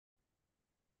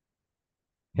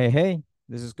Hey,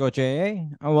 this is Coach AA,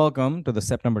 and welcome to the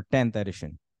September 10th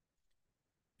edition.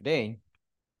 Today,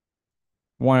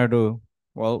 wanted to,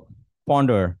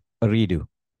 ponder a redo.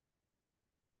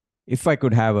 If I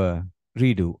could have a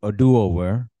redo, a do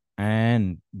over,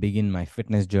 and begin my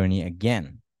fitness journey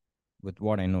again with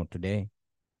what I know today,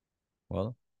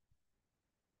 well,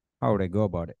 how would I go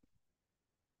about it?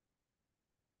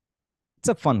 It's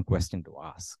a fun question to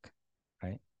ask,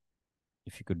 right?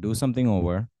 If you could do something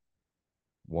over,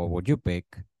 what would you pick,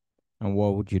 and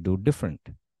what would you do different?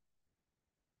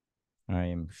 I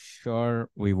am sure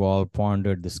we've all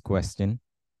pondered this question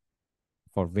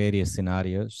for various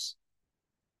scenarios.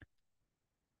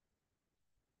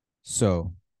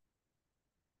 So,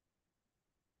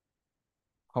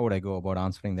 how would I go about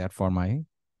answering that for my,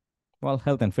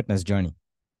 health and fitness journey?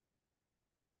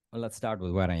 Well, let's start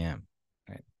with where I am,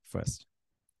 right? First,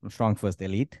 I'm Strong First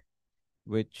Elite,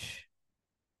 which,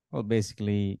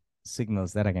 basically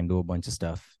signals that I can do a bunch of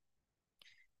stuff.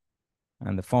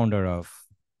 And the founder of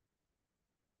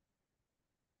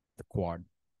the quad.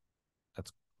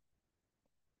 That's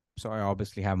so I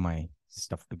obviously have my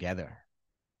stuff together,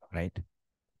 right?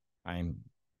 I'm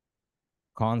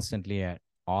constantly at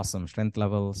awesome strength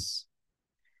levels,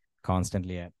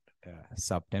 constantly at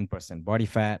sub 10% body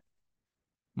fat,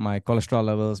 my cholesterol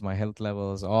levels, my health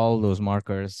levels, all those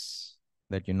markers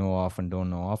that you know of and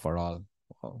don't know of are all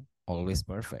always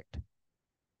perfect.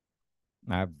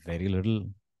 I have very little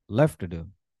left to do.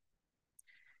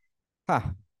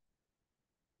 Not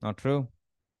true.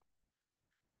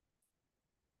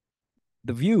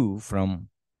 The view from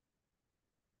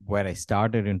where I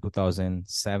started in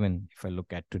 2007, if I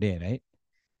look at today, right?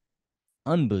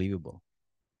 Unbelievable.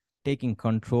 Taking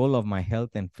control of my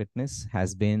health and fitness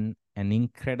has been an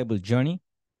incredible journey.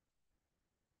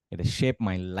 It has shaped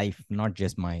my life, not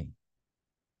just my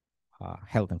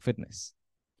health and fitness.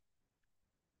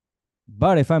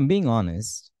 But if I'm being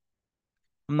honest,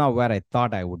 I'm not where I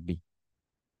thought I would be.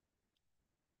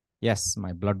 Yes,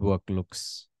 my blood work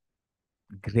looks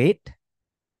great,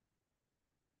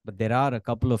 but there are a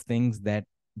couple of things that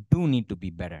do need to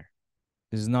be better.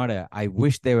 This is not a, I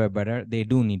wish they were better. They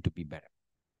do need to be better.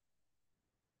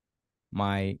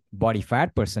 My body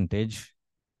fat percentage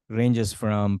ranges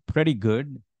from pretty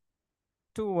good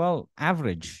to,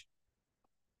 average.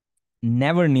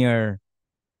 Never near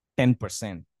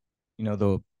 10%. You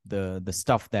know, the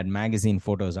stuff that magazine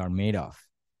photos are made of.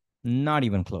 Not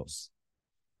even close.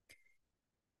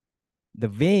 The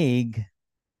vague,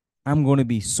 I'm going to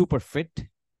be super fit,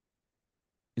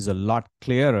 is a lot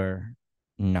clearer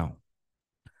now.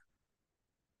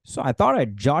 So I thought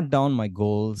I'd jot down my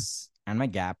goals and my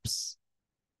gaps,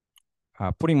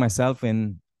 putting myself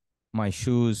in my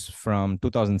shoes from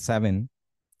 2007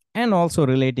 and also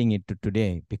relating it to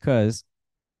today, because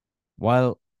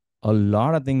while a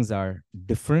lot of things are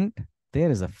different, there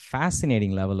is a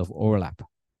fascinating level of overlap.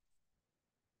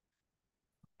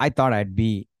 I thought I'd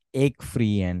be ache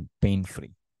free and pain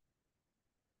free.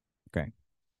 Okay.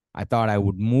 I thought I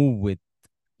would move with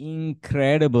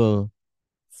incredible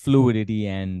fluidity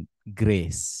and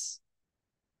grace.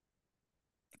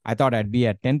 I thought I'd be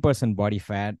at 10% body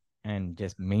fat and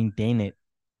just maintain it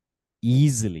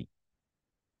easily.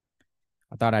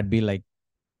 I thought I'd be like,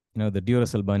 the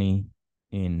Duracell bunny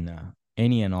in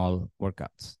any and all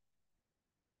workouts.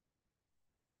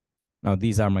 Now,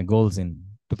 these are my goals in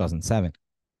 2007.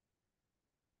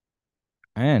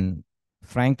 And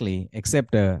frankly,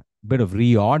 except a bit of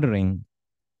reordering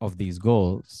of these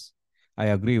goals, I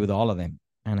agree with all of them.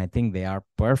 And I think they are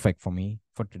perfect for me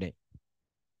for today.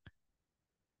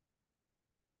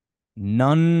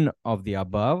 None of the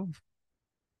above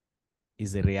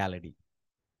is a reality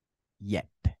yet.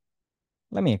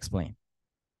 Let me explain.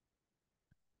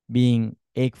 Being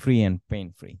ache free and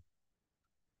pain free.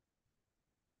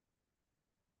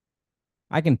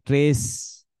 I can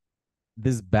trace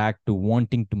this back to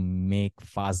wanting to make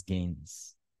fast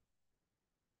gains.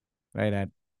 Right at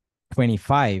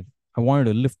 25, I wanted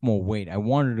to lift more weight. I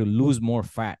wanted to lose more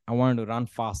fat. I wanted to run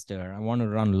faster. I wanted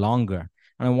to run longer.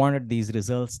 And I wanted these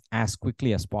results as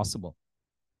quickly as possible.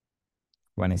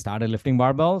 When I started lifting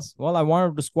barbells, I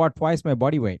wanted to squat twice my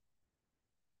body weight.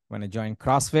 When I joined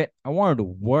CrossFit, I wanted to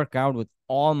work out with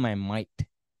all my might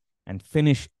and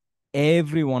finish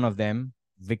every one of them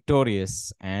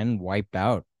victorious and wiped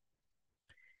out.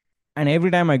 And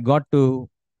every time I got to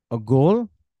a goal,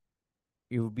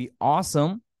 it would be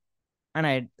awesome. And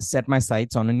I'd set my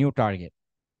sights on a new target.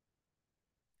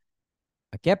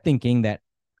 I kept thinking that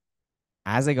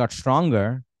as I got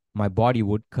stronger, my body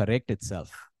would correct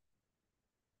itself.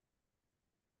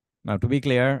 Now, to be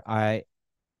clear, I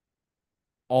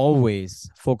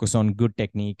always focus on good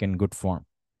technique and good form.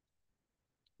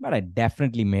 But I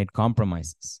definitely made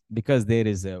compromises because there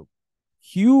is a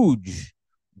huge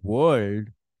world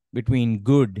between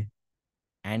good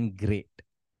and great.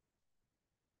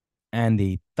 And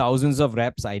the thousands of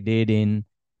reps I did in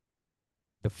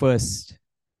the first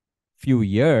few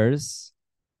years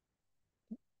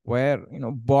were,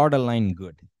 borderline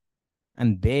good.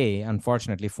 And they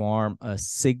unfortunately form a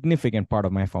significant part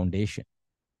of my foundation.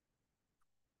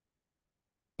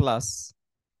 Plus,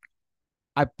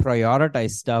 I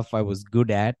prioritized stuff I was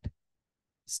good at,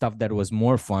 stuff that was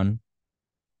more fun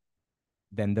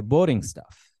than the boring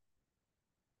stuff,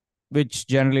 which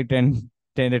generally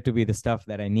tended to be the stuff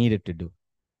that I needed to do.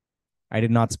 I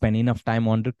did not spend enough time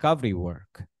on recovery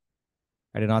work.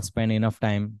 I did not spend enough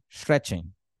time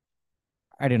stretching.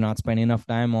 I did not spend enough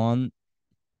time on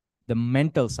the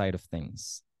mental side of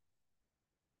things.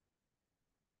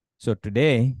 So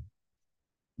today,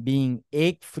 being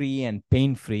ache free and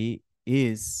pain free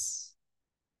is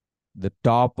the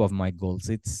top of my goals.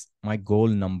 It's my goal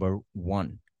number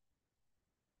one.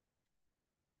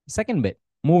 Second bit,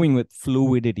 moving with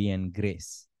fluidity and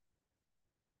grace.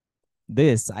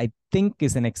 This, I think,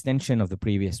 is an extension of the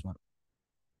previous one.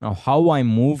 Now, how I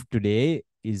move today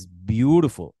is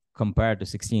beautiful compared to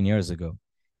 16 years ago.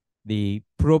 The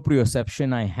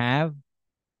proprioception I have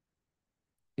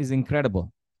is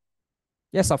incredible.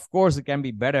 Yes, of course, it can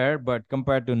be better, but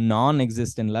compared to non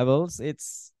existent levels,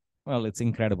 it's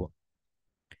incredible.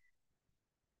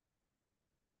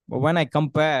 But when I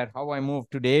compare how I move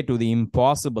today to the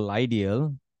impossible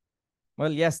ideal,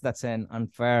 well, yes, that's an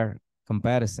unfair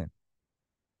comparison.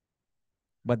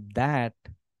 But that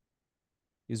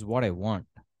is what I want.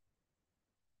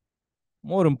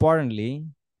 More importantly,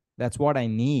 that's what I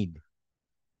need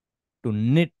to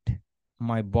knit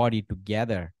my body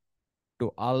together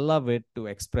to allow it to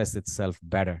express itself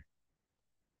better.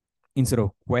 Instead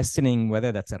of questioning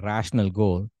whether that's a rational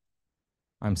goal,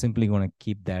 I'm simply going to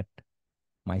keep that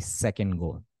my second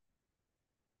goal.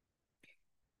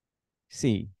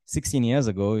 See, 16 years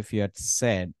ago, if you had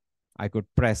said I could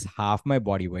press half my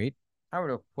body weight, I would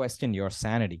have questioned your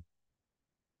sanity.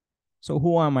 So,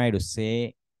 who am I to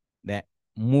say that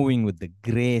moving with the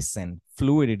grace and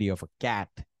fluidity of a cat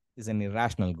is an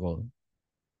irrational goal?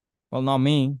 Well, not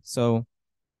me. So,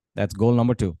 that's goal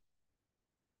number 2.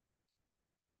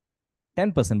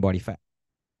 10% body fat.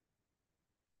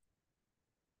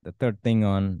 The third thing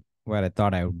on where I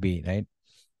thought I would be, right?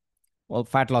 Well,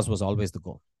 fat loss was always the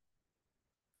goal.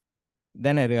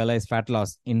 Then I realized fat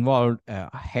loss involved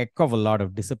a heck of a lot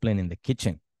of discipline in the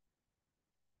kitchen.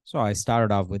 So I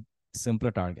started off with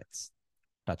simpler targets,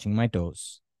 touching my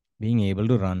toes, being able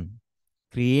to run,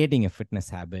 creating a fitness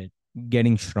habit,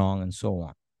 getting strong, and so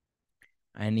on.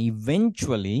 And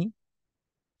eventually,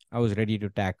 I was ready to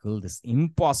tackle this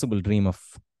impossible dream of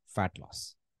fat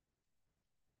loss.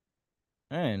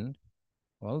 And,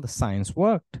 well, the science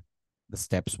worked, the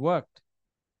steps worked.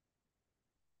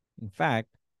 In fact,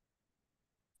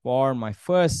 for my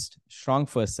first Strong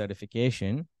First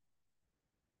certification,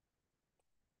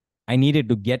 I needed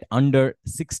to get under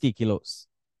 60 kilos.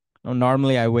 Now,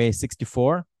 normally I weigh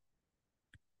 64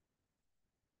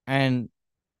 and,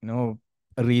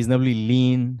 a reasonably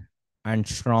lean and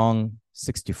strong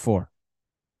 64.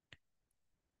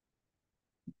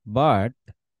 But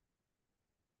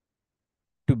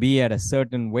to be at a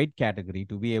certain weight category,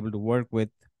 to be able to work with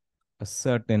a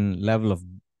certain level of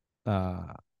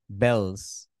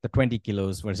bells, the 20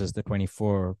 kilos versus the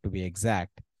 24 to be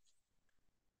exact,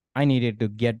 I needed to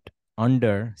get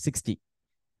under 60.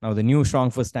 Now, the new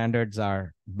Strong First standards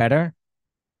are better.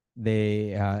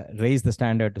 They raised the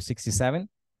standard to 67,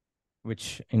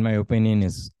 which in my opinion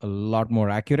is a lot more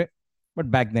accurate. But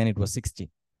back then it was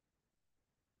 60.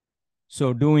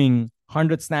 So doing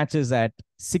 100 snatches at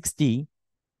 60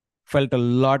 felt a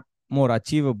lot more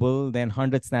achievable than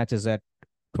 100 snatches at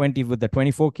 20 with the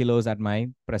 24 kilos at my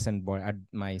present body, at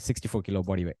my 64 kilo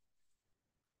body weight.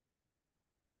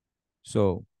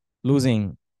 So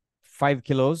losing 5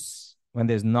 kilos when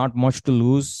there's not much to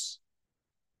lose,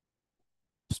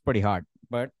 it's pretty hard,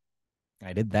 but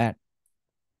I did that.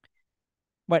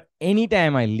 But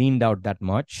anytime I leaned out that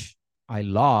much, I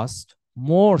lost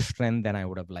more strength than I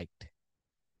would have liked.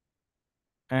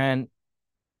 And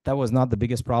that was not the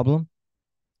biggest problem.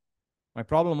 My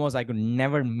problem was I could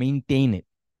never maintain it.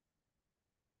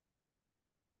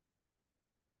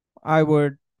 I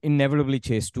would inevitably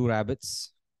chase two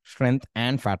rabbits, strength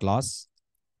and fat loss,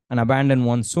 and abandon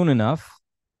one soon enough.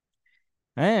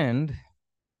 And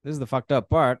this is the fucked up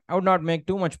part, I would not make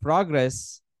too much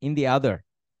progress in the other.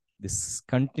 This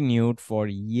continued for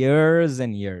years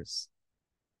and years.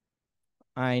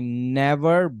 I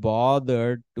never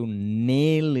bothered to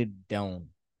nail it down.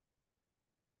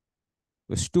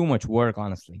 was too much work,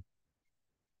 honestly.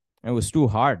 It was too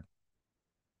hard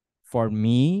for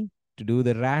me to do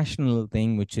the rational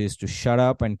thing, which is to shut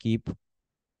up and keep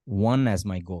one as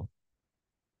my goal.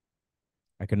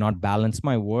 I could not balance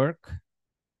my work,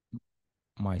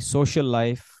 my social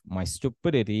life, my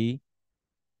stupidity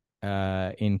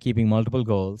in keeping multiple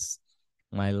goals,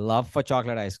 my love for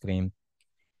chocolate ice cream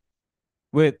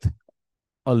with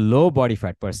a low body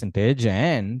fat percentage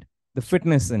and the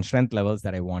fitness and strength levels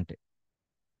that I wanted.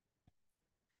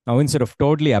 Now, instead of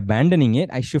totally abandoning it,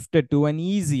 I shifted to an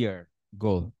easier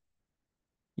goal.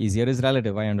 Easier is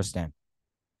relative, I understand.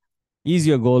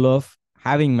 Easier goal of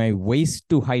having my waist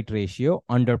to height ratio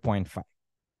under 0.5.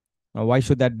 Now, why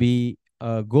should that be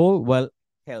a goal? Well,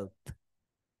 health,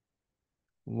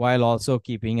 while also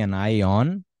keeping an eye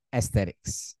on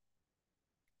aesthetics.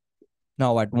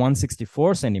 Now, at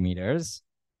 164 centimeters,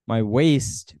 my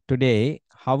waist today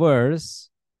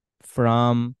hovers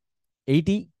from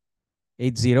 80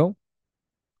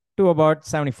 to about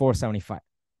 74, 75.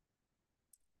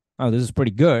 Now, this is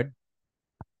pretty good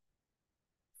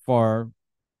for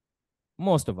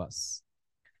most of us,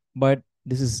 but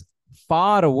this is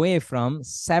far away from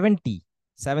 70,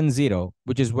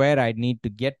 which is where I need to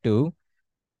get to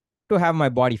have my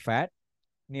body fat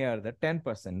near the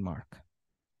 10% mark.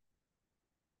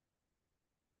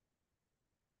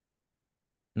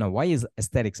 Now, why is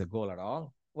aesthetics a goal at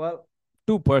all? Well,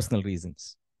 two personal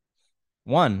reasons.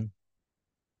 One,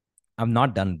 I've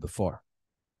not done it before.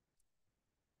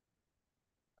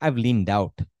 I've leaned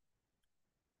out,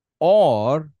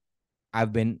 or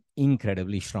I've been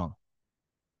incredibly strong.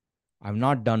 I've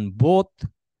not done both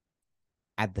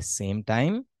at the same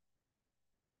time,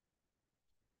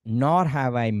 nor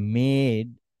have I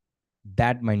made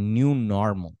that my new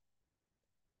normal.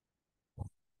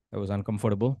 That was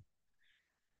uncomfortable.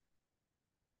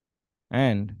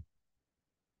 And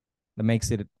that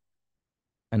makes it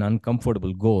an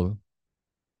uncomfortable goal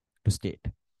to state,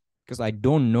 because I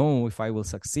don't know if I will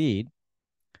succeed.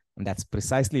 And that's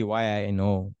precisely why I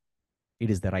know it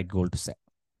is the right goal to set.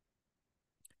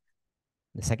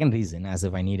 The second reason, as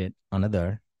if I needed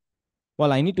another,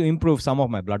 well, I need to improve some of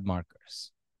my blood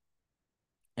markers.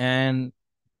 And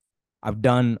I've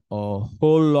done a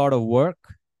whole lot of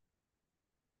work.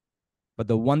 But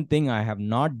the one thing I have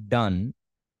not done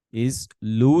is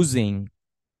losing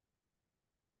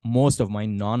most of my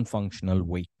non-functional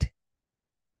weight.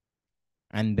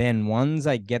 And then once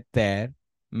I get there,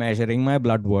 measuring my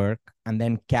blood work and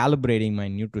then calibrating my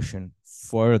nutrition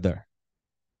further.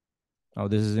 Now,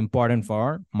 this is important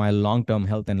for my long-term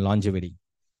health and longevity.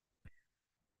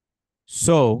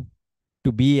 So,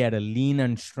 to be at a lean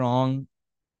and strong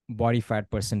body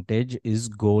fat percentage is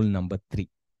goal number 3.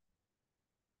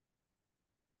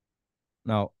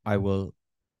 Now,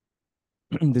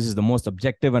 this is the most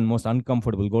objective and most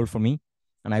uncomfortable goal for me.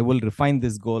 And I will refine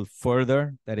this goal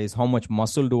further. That is, how much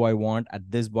muscle do I want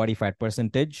at this body fat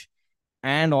percentage?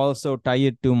 And also tie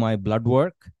it to my blood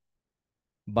work.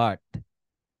 But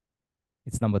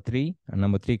it's number 3. And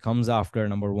number 3 comes after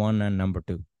number 1 and number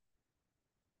 2.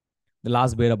 The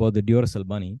last bit about the Duracell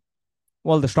bunny.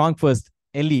 Well, the Strong First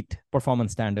elite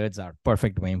performance standards are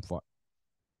perfect to aim for.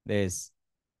 There's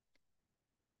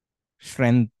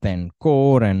strength and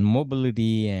core and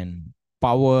mobility and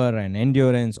power and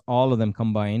endurance, all of them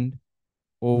combined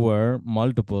over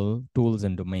multiple tools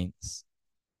and domains.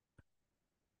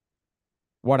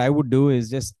 What I would do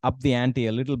is just up the ante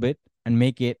a little bit and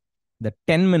make it the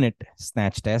 10-minute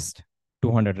snatch test,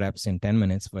 200 reps in 10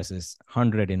 minutes versus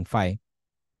 100 in 5.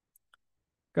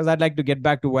 Because I'd like to get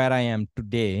back to where I am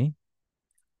today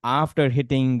after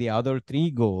hitting the other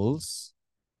 3 goals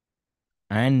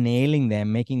and nailing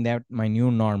them, making that my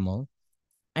new normal,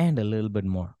 and a little bit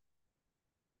more.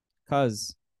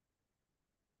 Because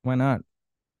why not?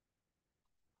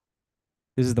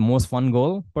 This is the most fun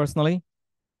goal, personally.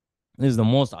 This is the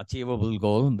most achievable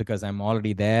goal because I'm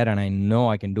already there and I know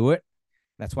I can do it.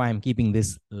 That's why I'm keeping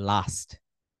this last.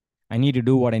 I need to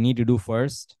do what I need to do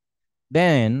first.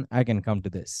 Then I can come to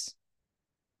this.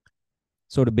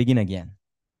 So to begin again,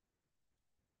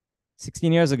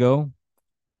 16 years ago,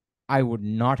 I would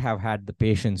not have had the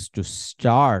patience to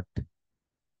start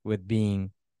with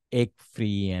being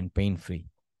ache-free and pain-free.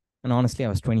 And honestly, I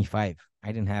was 25.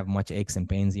 I didn't have much aches and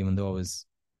pains, even though I was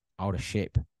out of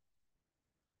shape.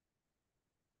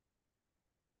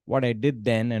 What I did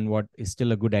then, and what is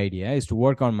still a good idea, is to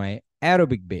work on my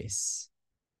aerobic base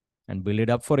and build it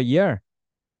up for a year.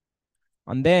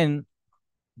 And then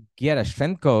get a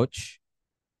strength coach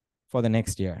for the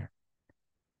next year.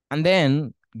 And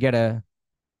then get a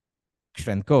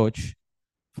strength coach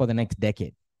for the next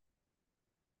decade.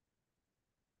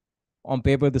 On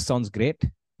paper, this sounds great,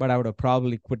 but I would have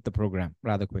probably quit the program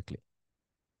rather quickly.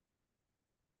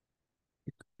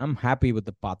 I'm happy with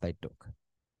the path I took.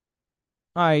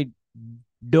 I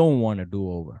don't want to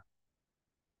do over.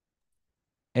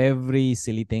 Every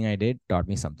silly thing I did taught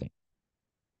me something.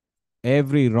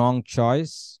 Every wrong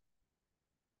choice,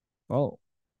 well,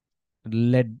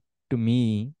 led to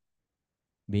me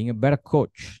being a better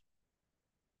coach.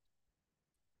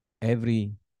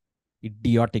 Every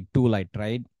idiotic tool I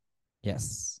tried,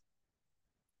 yes,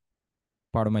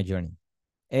 part of my journey.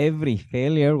 Every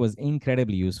failure was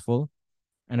incredibly useful,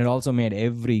 and it also made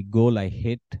every goal I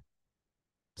hit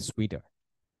sweeter.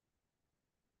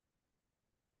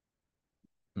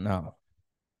 Now,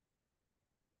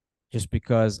 just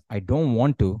because I don't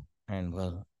want to, and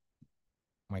well,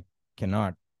 I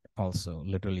cannot also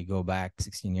literally go back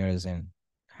 16 years and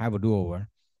have a do over,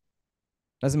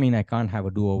 doesn't mean I can't have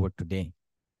a do over today.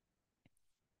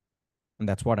 And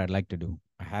that's what I'd like to do.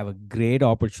 I have a great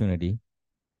opportunity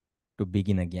to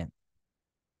begin again.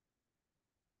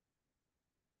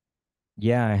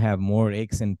 Yeah, I have more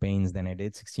aches and pains than I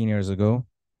did 16 years ago,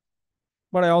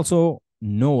 but I also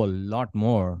know a lot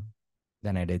more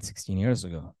than I did 16 years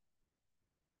ago.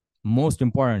 Most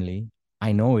importantly,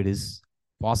 I know it is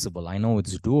possible. I know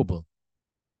it's doable.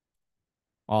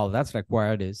 All that's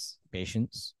required is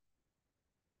patience,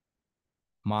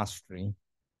 mastery,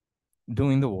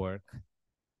 doing the work,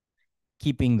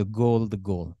 keeping the goal the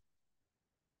goal.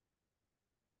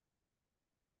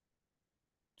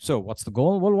 So, what's the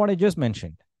goal? Well, what I just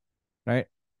mentioned, right?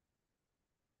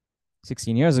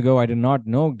 16 years ago, I did not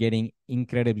know getting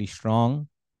incredibly strong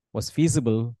was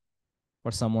feasible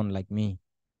for someone like me.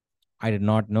 I did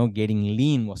not know getting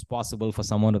lean was possible for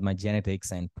someone with my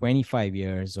genetics and 25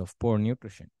 years of poor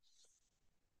nutrition.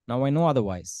 Now I know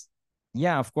otherwise.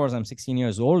 Yeah, of course, I'm 16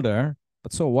 years older,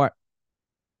 but so what?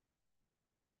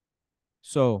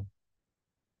 So,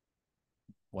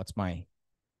 what's my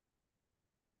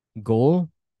goal?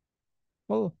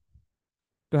 Well,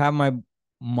 to have my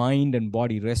mind and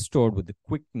body restored with the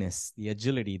quickness, the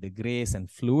agility, the grace,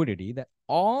 and fluidity that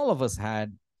all of us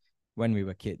had when we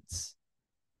were kids.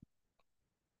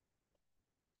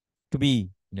 To be,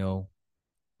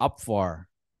 up for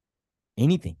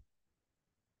anything,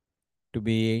 to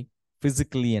be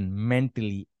physically and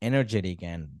mentally energetic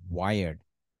and wired.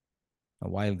 Now,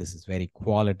 while this is very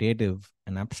qualitative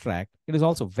and abstract, it is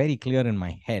also very clear in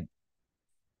my head.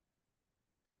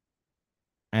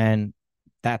 And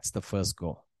that's the first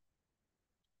goal,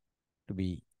 to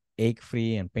be ache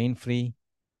free and pain free.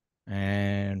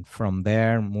 And from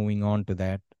there, moving on to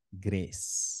that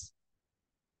grace.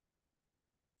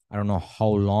 I don't know how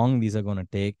long these are going to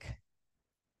take.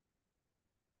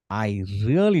 I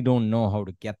really don't know how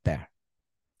to get there.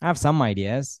 I have some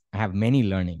ideas, I have many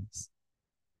learnings.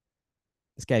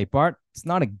 The scary part, it's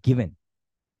not a given.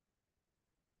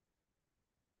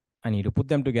 I need to put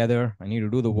them together, I need to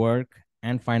do the work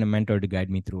and find a mentor to guide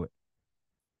me through it.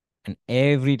 And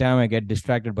every time I get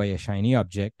distracted by a shiny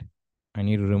object, I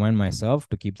need to remind myself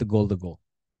to keep the goal the goal.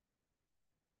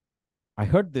 I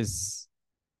heard this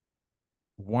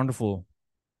wonderful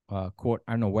quote.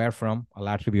 I don't know where from. I'll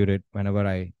attribute it whenever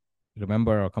I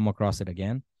remember or come across it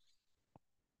again.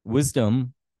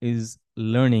 Wisdom is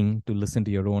learning to listen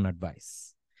to your own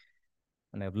advice.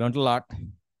 And I've learned a lot,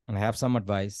 and I have some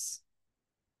advice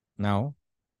now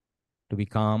to be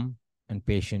calm and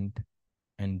patient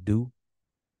and do,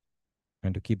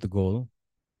 and to keep the goal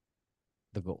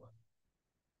the goal.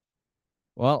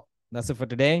 Well, that's it for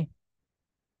today.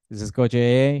 This is Coach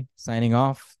AA signing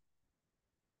off.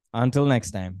 Until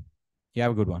next time, you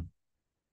have a good one.